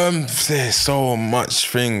 There's so much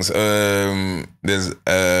things. There's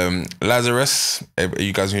Lazarus.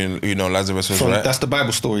 You guys who know Lazarus was right? That's the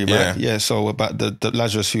Bible story, right? Yeah. So about the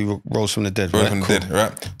Lazarus who rose from the dead, right? From the dead,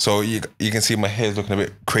 right? So you can see my hair's looking a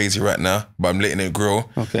bit crazy right now, but I'm letting it grow.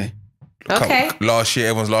 Okay. Last year,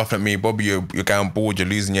 everyone's laughing at me, Bobby, you're going bald, you're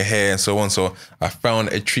losing your hair and so on. So I found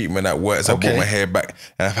a treatment that works. I brought my hair back,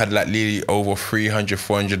 and I've had like literally over 300,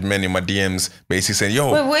 400 men in my DMs basically saying,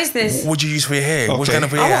 yo, wait, what is this? What'd you use for your hair? What kind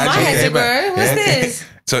of hair? I want my hair to grow. What's this?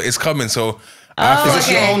 So it's coming. So is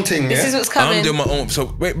this your own thing? This is what's coming. I'm doing my own. So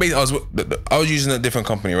basically, I was using a different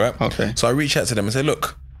company, right? Okay. So I reached out to them and said,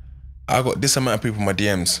 look, I got this amount of people in my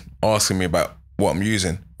DMs asking me about what I'm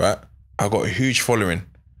using, right? I got a huge following.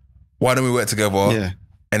 Why don't we work together? Yeah.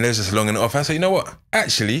 And there's just long enough. I said, you know what?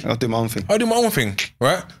 Actually, I'll do my own thing,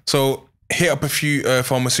 right? So hit up a few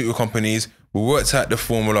pharmaceutical companies. We worked out the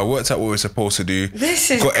formula, worked out what we were supposed to do. This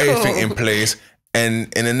is got cool. everything in place.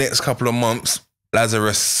 And in the next couple of months,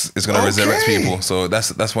 Lazarus is going to resurrect people. So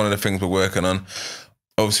that's one of the things we're working on.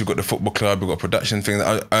 Obviously, we've got the football club, we've got production things.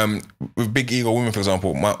 With Big Ego Women, for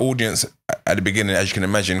example, my audience at the beginning, as you can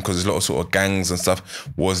imagine, because there's a lot of sort of gangs and stuff,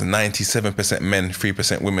 was 97% men,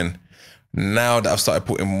 3% women. Now that I've started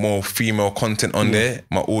putting more female content on there,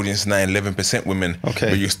 my audience is now 11% women. Okay.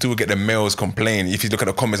 But you still get the males complain. If you look at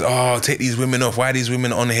the comments, oh, take these women off. Why are these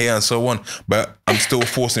women on here and so on? But I'm still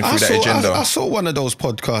forcing through that agenda. I saw one of those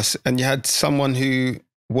podcasts, and you had someone who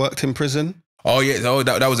worked in prison. Oh yeah, that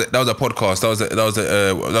was a podcast. That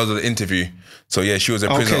was an interview. So yeah, she was a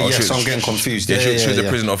prison. Okay, so I'm getting confused. Yeah, she was a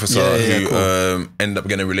prison officer who ended up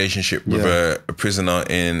getting a relationship with a prisoner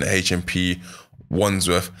in HMP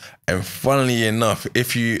Wandsworth. And funnily enough,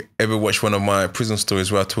 if you ever watch one of my prison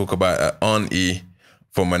stories where I talk about an auntie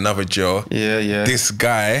from another jail, this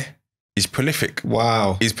guy is prolific.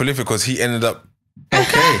 Wow, he's prolific because he ended up.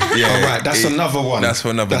 Okay, all right, that's another one. That's for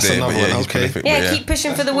another day. Another one. Okay, prolific, keep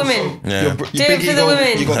pushing for the women. Yeah, do it for the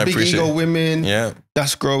women. You got Big Ego Women. Yeah,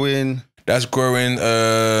 that's growing. That's growing.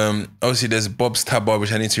 Obviously, there's Bob's Tab Bar,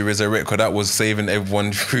 which I need to resurrect because that was saving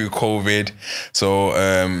everyone through COVID. So,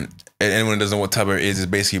 anyone who doesn't know what Tab Bar is, it's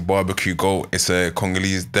basically barbecue goat. It's a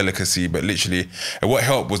Congolese delicacy, but literally, and what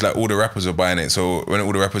helped was like all the rappers were buying it. So when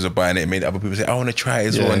all the rappers were buying it, it made other people say, I want to try it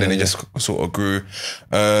as well. And then it just sort of grew.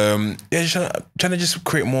 Just trying to just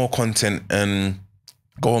create more content and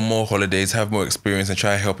go on more holidays, have more experience, and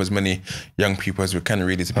try to help as many young people as we can,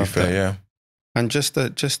 really, to be fair, yeah. And just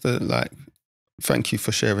to like, thank you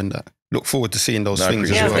for sharing that. Look forward to seeing those things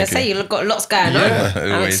as well. I was going to say, you've got lots going on.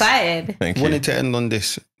 I'm excited. Thank you. Wanted to end on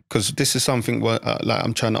this, because this is something where like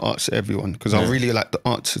I'm trying to ask everyone, because I really like the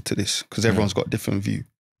answer to this, because everyone's got a different view.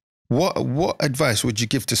 What advice would you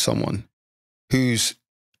give to someone who's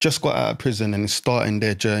just got out of prison and is starting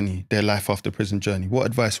their journey, their life after prison journey, what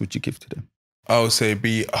advice would you give to them? I would say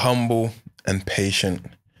be humble and patient,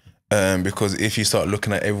 because if you start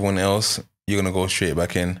looking at everyone else, you're going to go straight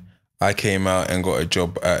back in. I came out and got a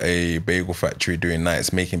job at a bagel factory doing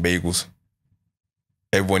nights, making bagels.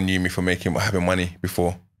 Everyone knew me for having money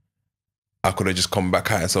before. I could have just come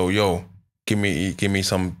back out and said, yo, give me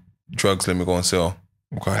some drugs, let me go and sell.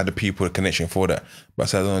 Because I had the people, the connection for that. But I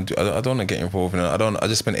said, I don't want to get involved in it. I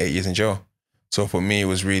just spent 8 years in jail. So for me, it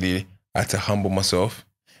was really, I had to humble myself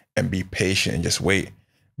and be patient and just wait.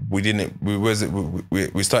 We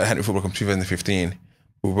started Hackney Football Club in 2015.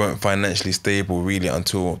 We weren't financially stable really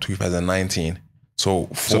until 2019. So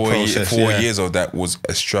four years of that was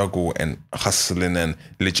a struggle and hustling and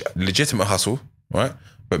legitimate hustle, right?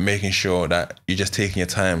 But making sure that you're just taking your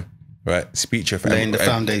time, right? Speak to your family. Laying the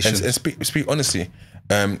foundations. And speak honestly.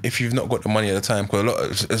 If you've not got the money at the time,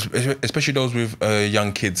 because especially those with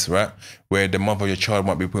young kids, right, where the mother of your child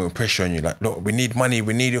might be putting pressure on you, like, look, we need money,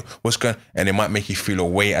 we need what's going, and it might make you feel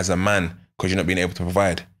away as a man because you're not being able to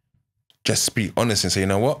provide. Just speak honest and say, you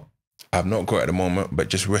know what, I've not got it at the moment, but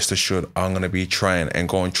just rest assured, I'm gonna be trying and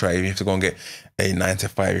go and try. If you have to go and get a 9 to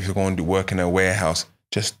 5, if you're going to work in a warehouse,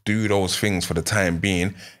 just do those things for the time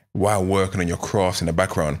being while working on your crafts in the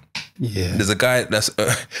background. Yeah. There's a guy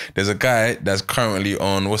that's currently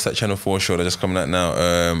on, what's that Channel 4 show that's just coming out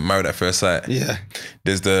now? Married at First Sight. Yeah.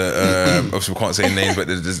 There's the obviously we can't say names, but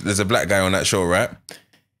there's a black guy on that show, right?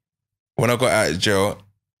 When I got out of jail,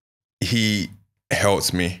 he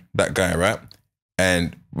helped me, that guy, right?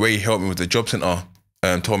 And where he helped me with the job centre,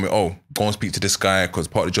 told me, oh, go and speak to this guy because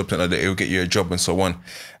part of the job centre, he'll get you a job and so on.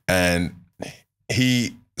 And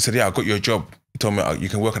he said, yeah, I got you a job. He told me, you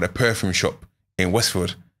can work at a perfume shop in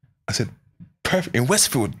Westfield. I said, in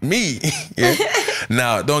Westfield? Me? Yeah.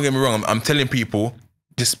 Now, don't get me wrong. I'm telling people,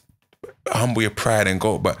 just humble your pride and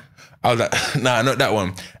go. But I was like, nah, not that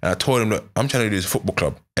one. And I told him, look, I'm trying to do this football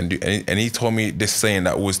club. And he told me this saying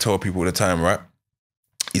that I always tell people all the time, right?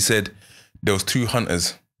 He said, there was 2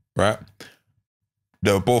 hunters, right?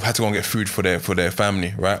 They both had to go and get food for their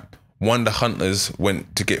family, right? One of the hunters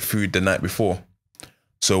went to get food the night before.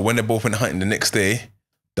 So when they both went hunting the next day,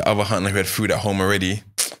 the other hunter who had food at home already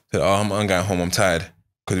said, oh, I'm going home, I'm tired,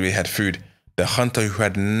 because we had food. The hunter who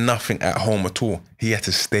had nothing at home at all, he had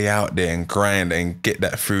to stay out there and grind and get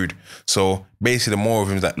that food. So basically the moral of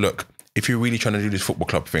him is that, look, if you're really trying to do this football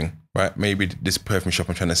club thing, right, maybe this perfume shop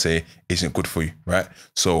I'm trying to say isn't good for you, right?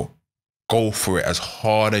 So go for it as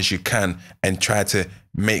hard as you can and try to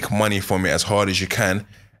make money from it as hard as you can,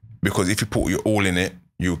 because if you put your all in it,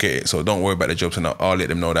 you'll get it. So don't worry about the jobs, and I'll let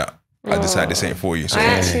them know that I decided this ain't for you. So I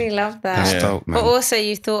actually love that. That's dope, man. But also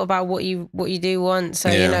you thought about what you do want. So,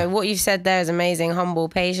 you know, what you've said there is amazing, humble,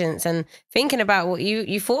 patience, and thinking about what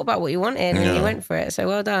you thought about what you wanted and you went for it. So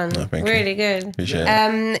well done. No, really good. Appreciate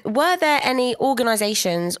it. Were there any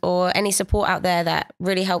organisations or any support out there that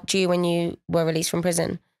really helped you when you were released from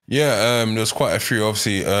prison? Yeah, there's quite a few,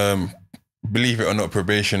 obviously. Believe it or not,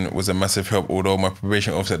 probation was a massive help, although my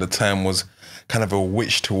probation officer at the time was kind of a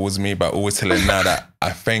witch towards me, but I always tell her now that I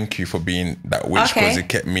thank you for being that witch, because it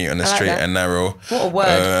kept me on the straight and narrow. What a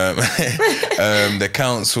word. The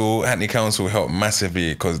council, Hackney Council, helped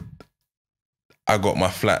massively, because I got my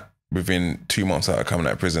flat within 2 months out of coming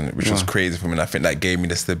out of prison, which was crazy for me. And I think that gave me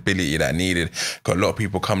the stability that I needed. Got a lot of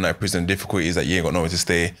people coming out of prison, difficulties that you ain't got nowhere to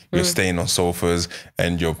stay. You're staying on sofas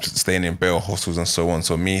and you're staying in bail hostels and so on.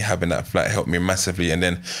 So me having that flat helped me massively. And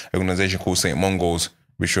then an organisation called St. Mongols,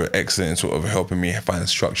 which were excellent in sort of helping me find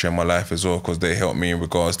structure in my life as well, because they helped me in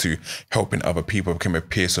regards to helping other people, become a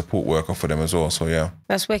peer support worker for them as well. So yeah.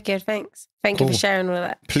 That's wicked. Thanks. Thank you for sharing all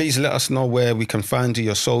that. Please let us know where we can find you,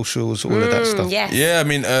 your socials, all of that stuff. Yes. Yeah, I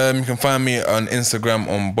mean, you can find me on Instagram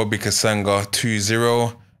on Bobby Kasanga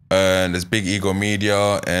 20. There's Big Ego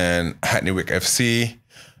Media and Hackney Wick FC.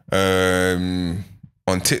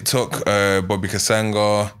 On TikTok, Bobby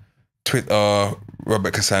Kasanga. Twitter,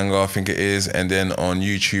 Robert Kasanga, I think it is. And then on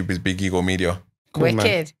YouTube is Big Ego Media. Cool, Wicked.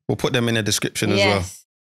 Man. We'll put them in the description as well.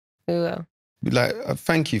 We will. Like,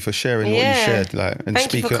 thank you for sharing what you shared, like, and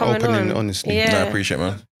speaking openly and honestly. No, I appreciate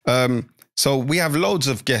it, man. So we have loads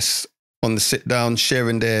of guests on the sit down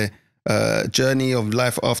sharing their journey of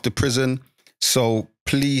life after prison. So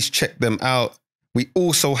please check them out. We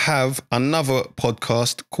also have another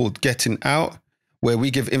podcast called Getting Out, where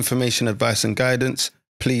we give information, advice, and guidance.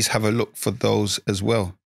 Please have a look for those as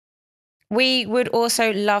well. We would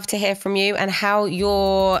also love to hear from you and how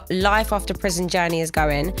your life after prison journey is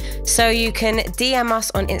going. So you can DM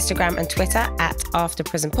us on Instagram and Twitter at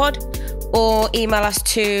AfterPrisonPod, or email us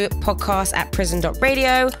to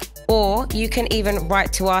podcast@prison.radio, or you can even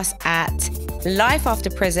write to us at Life After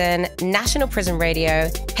Prison, National Prison Radio,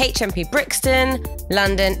 HMP Brixton,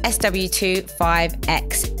 London, SW2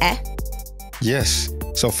 5XF. Yes.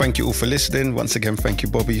 So thank you all for listening. Once again, thank you,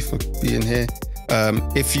 Bobby, for being here.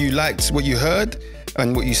 If you liked what you heard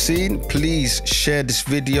and what you've seen, please share this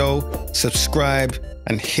video, subscribe,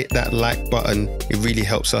 and hit that like button. It really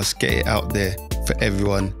helps us get it out there for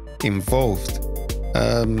everyone involved.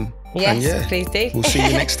 Yes, please do. We'll see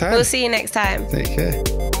you next time. We'll see you next time. Take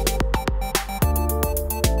care.